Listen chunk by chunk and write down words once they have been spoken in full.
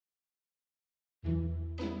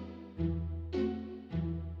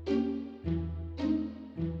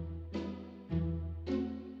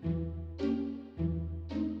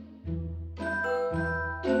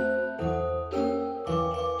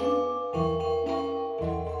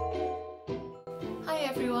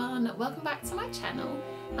welcome back to my channel.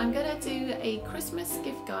 I'm going to do a Christmas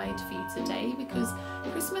gift guide for you today because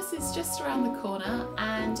Christmas is just around the corner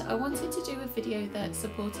and I wanted to do a video that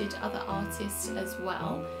supported other artists as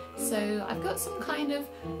well. So I've got some kind of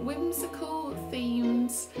whimsical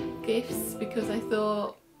themed gifts because I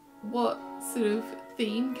thought, what sort of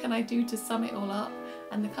theme can I do to sum it all up?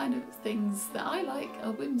 And the kind of things that I like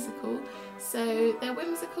are whimsical. So they're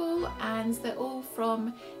whimsical and they're all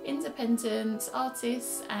from independent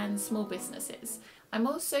artists and small businesses. I'm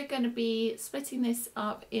also going to be splitting this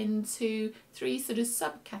up into three sort of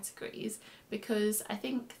subcategories because I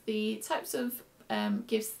think the types of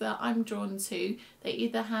gifts that I'm drawn to, they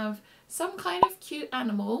either have some kind of cute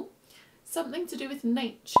animal, something to do with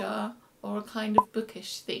nature, or a kind of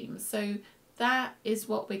bookish theme. So that is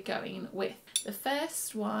what we're going with. The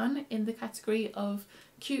first one in the category of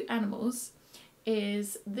cute animals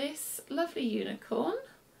is this lovely unicorn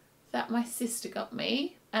that my sister got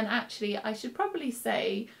me. And actually I should probably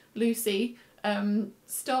say, Lucy,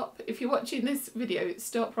 stop, if you're watching this video,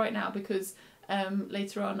 stop right now because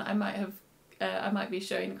later on I might be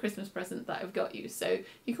showing a Christmas present that I've got you, so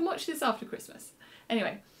you can watch this after Christmas.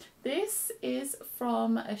 Anyway, this is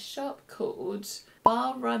from a shop called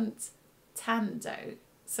Barrunt Tando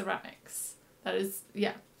Ceramics. That is,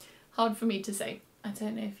 yeah, hard for me to say. I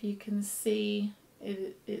don't know if you can see,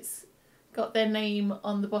 it's got their name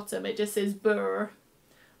on the bottom. It just says Burr.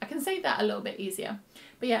 I can say that a little bit easier.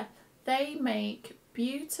 But yeah, they make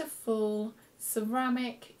beautiful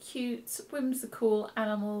ceramic, cute, whimsical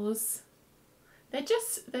animals. They're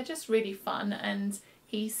just really fun and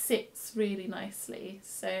he sits really nicely.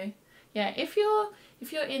 So yeah, if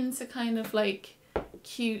you're into kind of like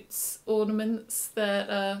cute ornaments that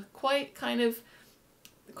are quite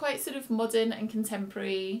sort of modern and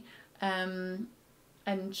contemporary and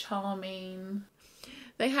charming.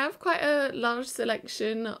 They have quite a large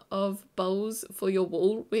selection of bowls for your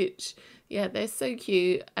wall, which, yeah, they're so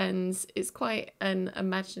cute and it's quite an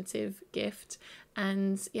imaginative gift.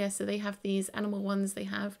 And yeah, so they have these animal ones. They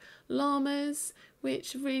have llamas,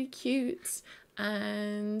 which are really cute,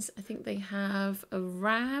 and I think they have a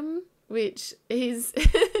ram, which is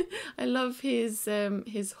I love his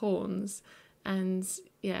horns, and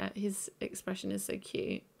yeah, his expression is so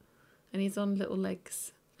cute, and he's on little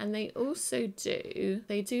legs. And they also do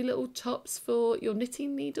little tops for your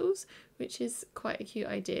knitting needles, which is quite a cute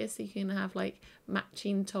idea. So you can have like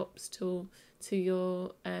matching tops to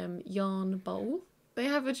your yarn bowl. They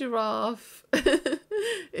have a giraffe.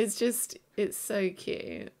 It's so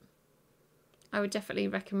cute. I would definitely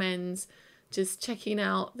recommend just checking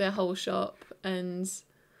out their whole shop and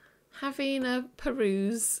having a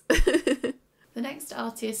peruse. The next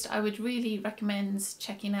artist I would really recommend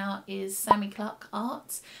checking out is Sammy Clark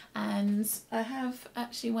Art, and I have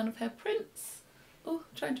actually one of her prints. Oh,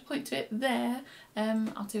 trying to point to it there.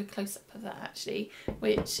 I'll do a close-up of that actually,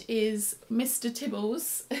 which is Mr.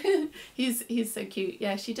 Tibbles. he's so cute.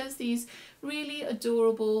 Yeah, she does these really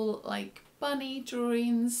adorable like bunny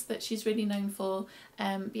drawings that she's really known for.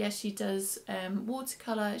 Yeah, she does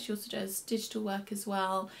watercolour, she also does digital work as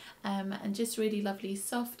well, and just really lovely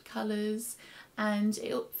soft colours, and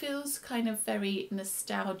it feels kind of very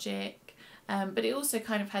nostalgic, but it also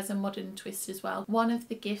kind of has a modern twist as well. One of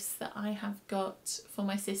the gifts that I have got for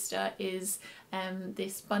my sister is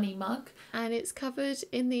this bunny mug, and it's covered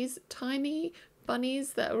in these tiny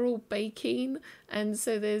bunnies that are all baking, and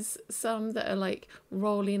so there's some that are like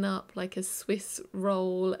rolling up like a Swiss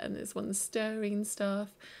roll, and there's one stirring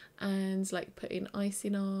stuff and like putting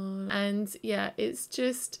icing on, and yeah, it's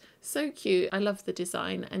just so cute. I love the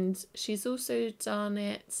design, and she's also done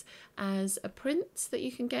it as a print that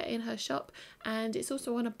you can get in her shop, and it's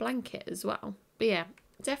also on a blanket as well. But yeah,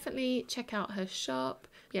 definitely check out her shop.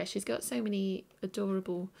 Yeah, she's got so many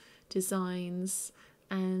adorable designs,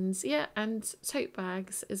 and yeah, and tote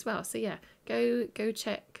bags as well. So yeah, go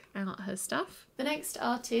check out her stuff. The next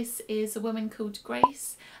artist is a woman called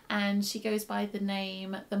Grace, and she goes by the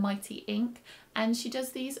name The Mighty Ink, and she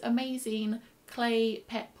does these amazing clay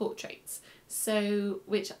pet portraits. So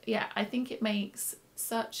which, yeah, I think it makes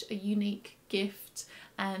such a unique gift,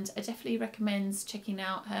 and I definitely recommend checking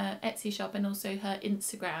out her Etsy shop and also her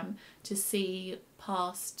Instagram to see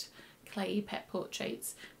past clay pet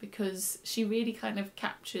portraits, because she really kind of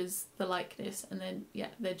captures the likeness, and then yeah,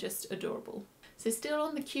 they're just adorable. So still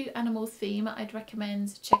on the cute animal theme, I'd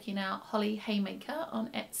recommend checking out Holly Haymaker on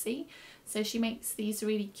Etsy. So she makes these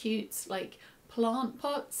really cute like plant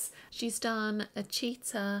pots. She's done a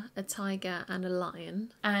cheetah, a tiger and a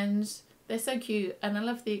lion, and they're so cute, and I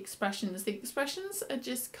love the expressions. The expressions are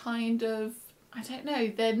just kind of, I don't know,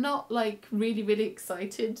 they're not like really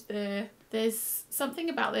excited, they're There's something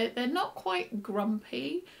about it. They're not quite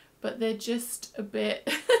grumpy, but they're just a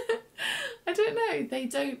bit, I don't know, they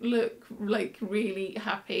don't look like really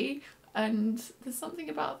happy. And there's something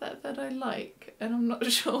about that that I like, and I'm not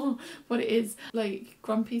sure what it is. Like,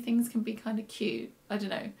 grumpy things can be kind of cute. I don't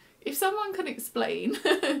know. If someone can explain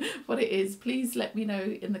what it is, please let me know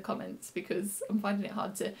in the comments, because I'm finding it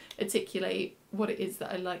hard to articulate what it is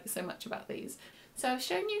that I like so much about these. So I've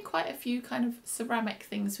shown you quite a few kind of ceramic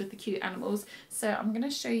things with the cute animals. So I'm going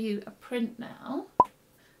to show you a print now,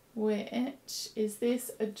 which is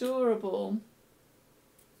this adorable.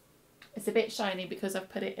 It's a bit shiny because I've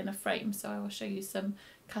put it in a frame, so I will show you some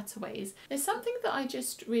cutaways. There's something that I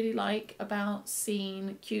just really like about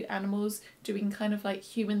seeing cute animals doing kind of like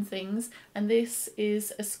human things, and this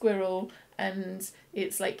is a squirrel, and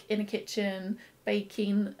it's like in a kitchen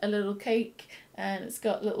baking a little cake, and it's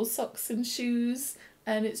got little socks and shoes,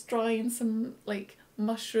 and it's drying some like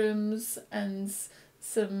mushrooms and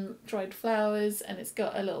some dried flowers, and it's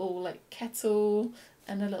got a little like kettle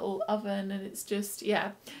and a little oven, and it's just,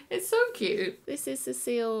 yeah, it's so cute. This is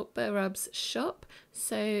Cecile Burrub's shop.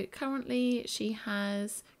 So currently she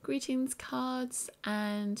has greetings cards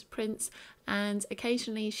and prints, and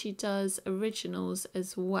occasionally she does originals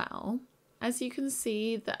as well. As you can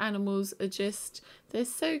see, the animals are just, they're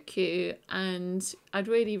so cute, and I'd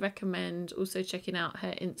really recommend also checking out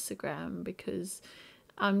her Instagram, because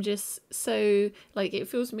I'm just so, like, it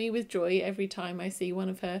fills me with joy every time I see one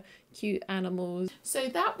of her cute animals. So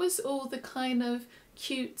that was all the kind of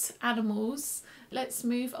cute animals. Let's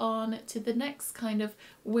move on to the next kind of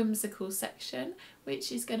whimsical section,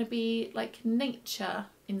 which is going to be like nature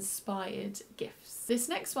inspired gifts. This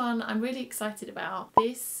next one I'm really excited about.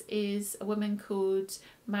 This is a woman called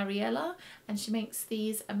Mariella, and she makes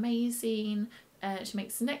these amazing she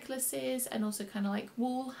makes necklaces and also kind of like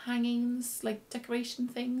wall hangings, like decoration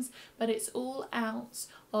things, but it's all out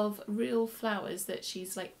of real flowers that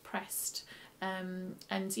she's like pressed.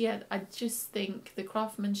 And yeah, I just think the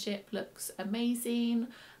craftsmanship looks amazing,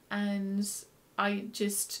 and I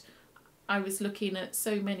was looking at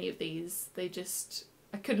so many of these,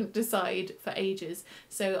 I couldn't decide for ages.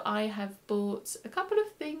 So I have bought a couple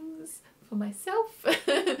of things for myself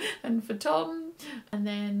and for Tom, and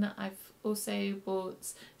then I've also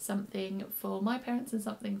bought something for my parents and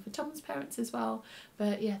something for Tom's parents as well.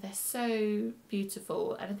 But yeah, they're so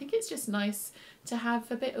beautiful, and I think it's just nice to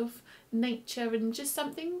have a bit of nature and just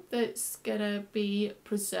something that's gonna be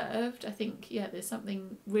preserved. I think, yeah, there's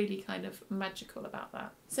something really kind of magical about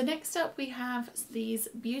that. So next up we have these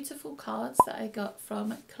beautiful cards that I got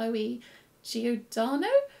from Chloe Giordano.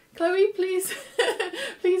 Chloe, please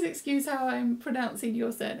please excuse how I'm pronouncing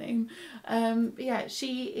your surname. Yeah,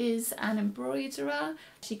 she is an embroiderer.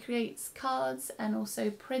 She creates cards and also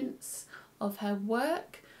prints of her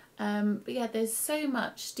work. But yeah, there's so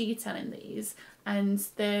much detail in these, and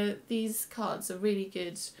these cards are really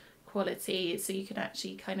good quality, so you can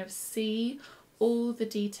actually kind of see all the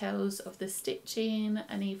details of the stitching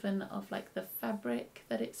and even of like the fabric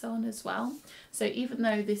that it's on as well. So even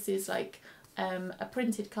though this is like a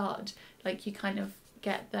printed card, like you kind of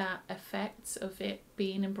get that effect of it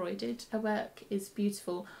being embroidered. Her work is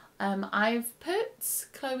beautiful. I've put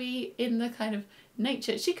Chloe in the kind of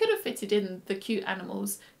nature. She could have fitted in the cute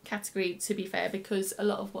animals category, to be fair, because a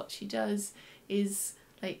lot of what she does is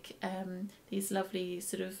like these lovely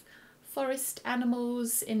sort of forest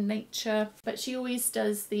animals in nature, but she always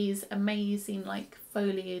does these amazing like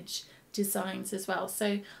foliage designs as well.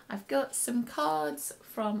 So I've got some cards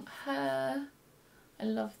from her. I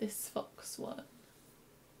love this fox one.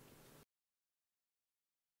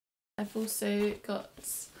 I've also got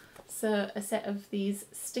a set of these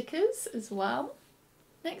stickers as well.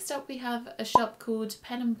 Next up we have a shop called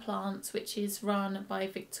Pen and Plants, which is run by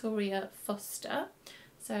Victoria Foster.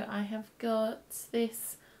 So I have got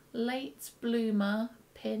this late bloomer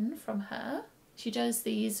pin from her. She does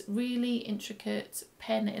these really intricate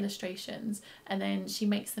pen illustrations, and then she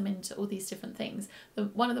makes them into all these different things.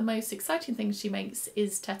 One of the most exciting things she makes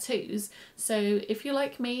is tattoos. So if you're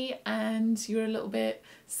like me and you're a little bit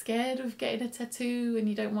scared of getting a tattoo and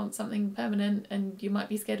you don't want something permanent and you might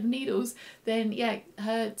be scared of needles, then yeah,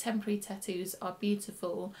 her temporary tattoos are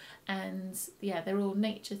beautiful, and yeah, they're all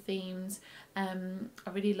nature themed. I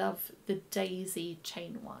really love the daisy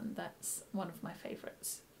chain one. That's one of my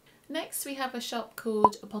favourites. Next we have a shop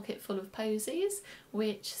called A Pocket Full of Posies,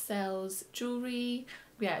 which sells jewellery.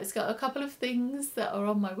 Yeah, it's got a couple of things that are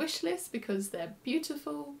on my wish list because they're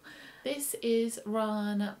beautiful. This is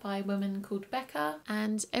run by a woman called Becca,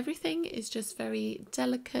 and everything is just very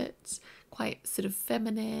delicate, quite sort of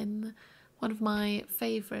feminine, One of my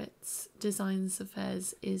favourite designs of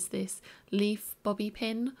hers is this leaf bobby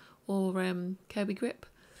pin or Kirby grip.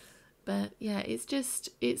 But yeah,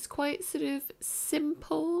 it's quite sort of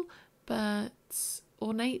simple but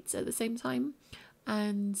ornate at the same time.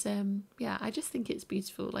 And yeah, I just think it's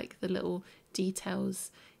beautiful, like the little details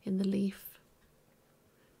in the leaf.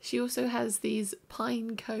 She also has these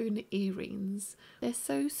pine cone earrings. They're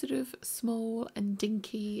so sort of small and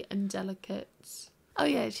dinky and delicate. Oh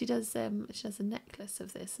yeah, she does a necklace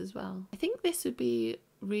of this as well. I think this would be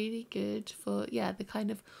really good for, yeah, the kind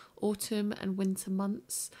of autumn and winter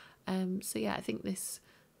months. So yeah, I think this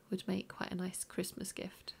would make quite a nice Christmas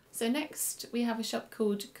gift. So next we have a shop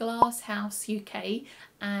called Glass House UK,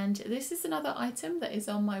 and this is another item that is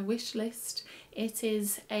on my wish list. It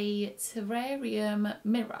is a terrarium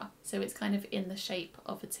mirror, so it's kind of in the shape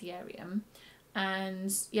of a terrarium.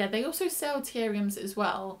 And yeah, they also sell terrariums as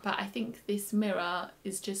well, but I think this mirror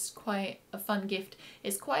is just quite a fun gift.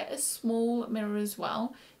 It's quite a small mirror as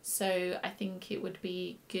well, so I think it would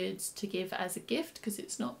be good to give as a gift because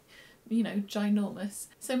it's not, you know, ginormous.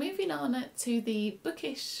 So moving on to the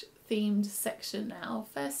bookish themed section now.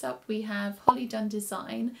 First up we have Holly Done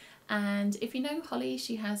Design, and if you know Holly,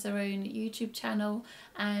 she has her own YouTube channel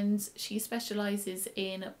and she specialises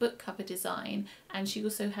in book cover design, and she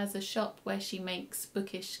also has a shop where she makes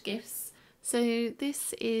bookish gifts. So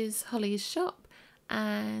this is Holly's shop,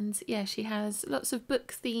 and yeah, she has lots of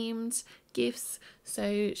book themed gifts.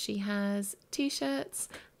 So she has t-shirts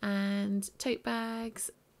and tote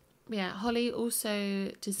bags. Yeah, Holly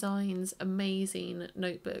also designs amazing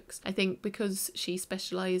notebooks. I think because she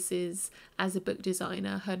specialises as a book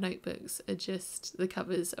designer, her notebooks are just, the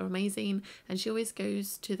covers are amazing, and she always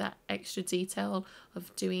goes to that extra detail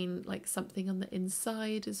of doing like something on the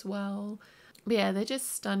inside as well. But yeah, they're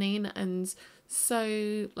just stunning and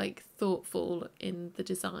so like thoughtful in the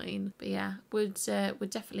design. But yeah, would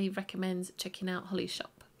definitely recommend checking out Holly's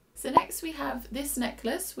shop. So next we have this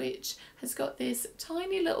necklace, which has got this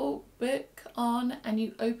tiny little book on, and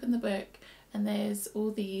you open the book and there's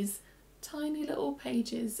all these tiny little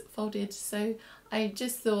pages folded. So I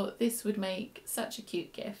just thought this would make such a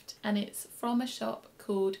cute gift, and it's from a shop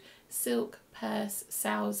called Silk Purse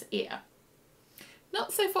Sow's Ear.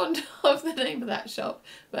 Not so fond of the name of that shop,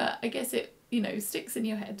 but I guess it, you know, sticks in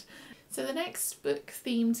your head. So the next book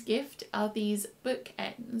themed gift are these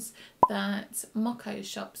bookends that Mocco's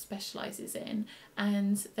shop specialises in,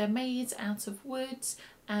 and they're made out of wood,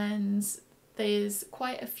 and there's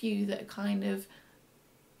quite a few that are kind of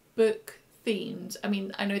book themed. I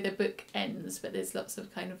mean, I know they're book ends, but there's lots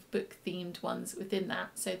of kind of book themed ones within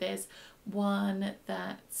that. So there's one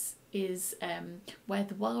that is Where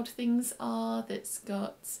the Wild Things Are, that's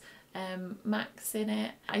got Max in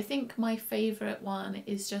it. I think my favourite one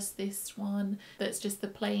is just this one that's just the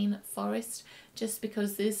plain forest, just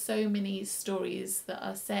because there's so many stories that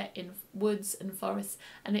are set in woods and forests,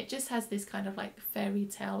 and it just has this kind of like fairy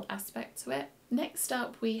tale aspect to it. Next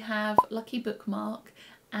up we have Lucky Bookmark,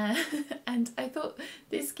 and I thought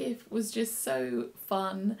this gift was just so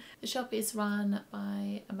fun. The shop is run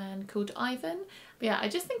by a man called Ivan. But yeah, I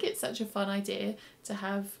just think it's such a fun idea to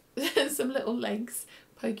have some little legs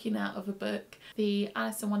poking out of a book. The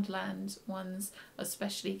Alice in Wonderland ones are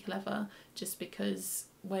especially clever, just because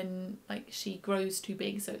when like she grows too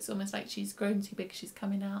big, so it's almost like she's grown too big, she's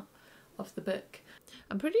coming out of the book.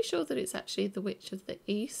 I'm pretty sure that it's actually the Witch of the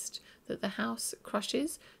East that the house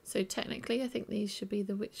crushes, so technically I think these should be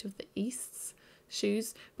the Witch of the East's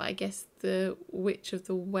shoes, but I guess the Witch of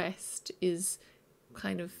the West is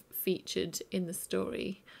kind of featured in the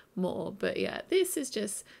story more. But yeah, this is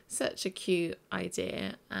just such a cute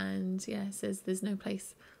idea, and yeah, it says there's no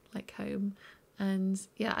place like home. And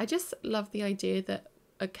yeah, I just love the idea that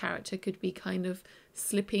a character could be kind of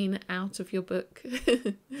slipping out of your book.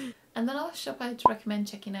 And the last shop I'd recommend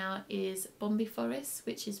checking out is Bombay Forest,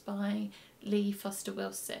 which is by Lee Foster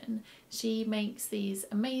Wilson. She makes these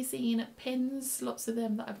amazing pins, lots of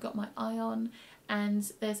them that I've got my eye on, and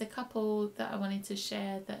there's a couple that I wanted to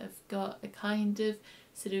share that have got a kind of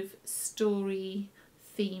sort of story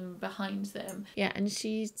theme behind them. Yeah, and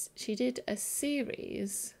she did a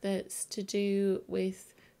series that's to do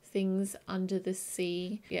with things under the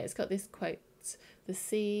sea. Yeah, it's got this quote, "The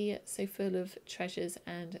sea so full of treasures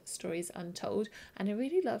and stories untold," and I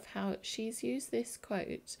really love how she's used this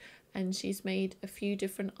quote and she's made a few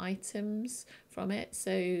different items from it,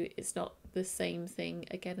 so it's not the same thing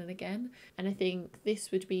again and again. And I think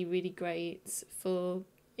this would be really great for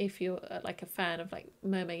if you're like a fan of like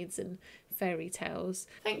mermaids and fairy tales.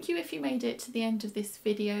 Thank you if you made it to the end of this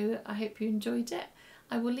video. I hope you enjoyed it.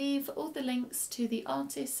 I will leave all the links to the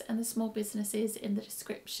artists and the small businesses in the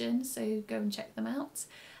description, so go and check them out.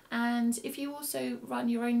 And if you also run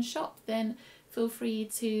your own shop, then feel free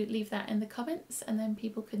to leave that in the comments and then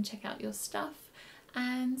people can check out your stuff.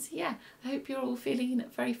 And yeah, I hope you're all feeling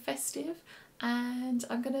very festive, and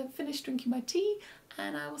I'm going to finish drinking my tea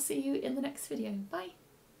and I will see you in the next video. Bye!